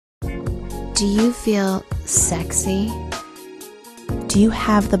Do you feel sexy? Do you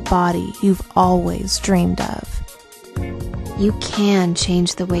have the body you've always dreamed of? You can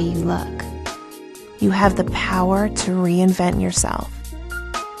change the way you look. You have the power to reinvent yourself.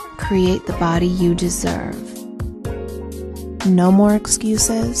 Create the body you deserve. No more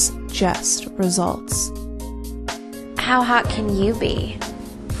excuses, just results. How hot can you be?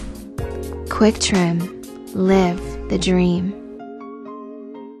 Quick trim, live the dream.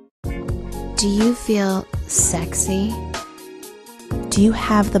 Do you feel sexy? Do you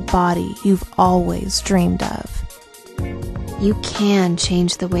have the body you've always dreamed of? You can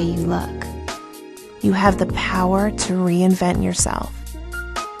change the way you look. You have the power to reinvent yourself.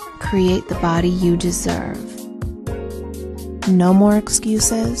 Create the body you deserve. No more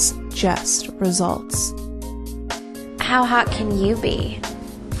excuses, just results. How hot can you be?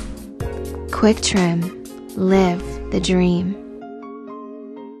 Quick trim, live the dream.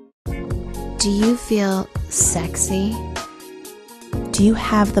 Do you feel sexy? Do you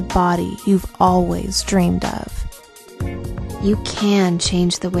have the body you've always dreamed of? You can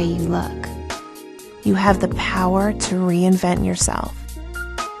change the way you look. You have the power to reinvent yourself.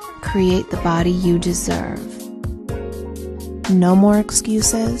 Create the body you deserve. No more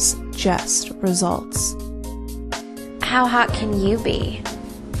excuses, just results. How hot can you be?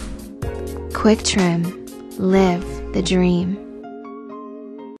 Quick trim, live the dream.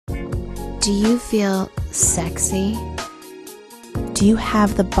 Do you feel sexy? Do you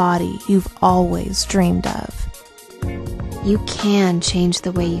have the body you've always dreamed of? You can change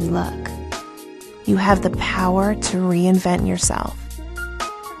the way you look. You have the power to reinvent yourself.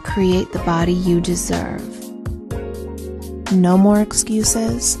 Create the body you deserve. No more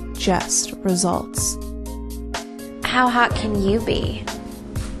excuses, just results. How hot can you be?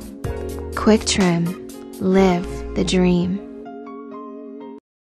 Quick trim, live the dream.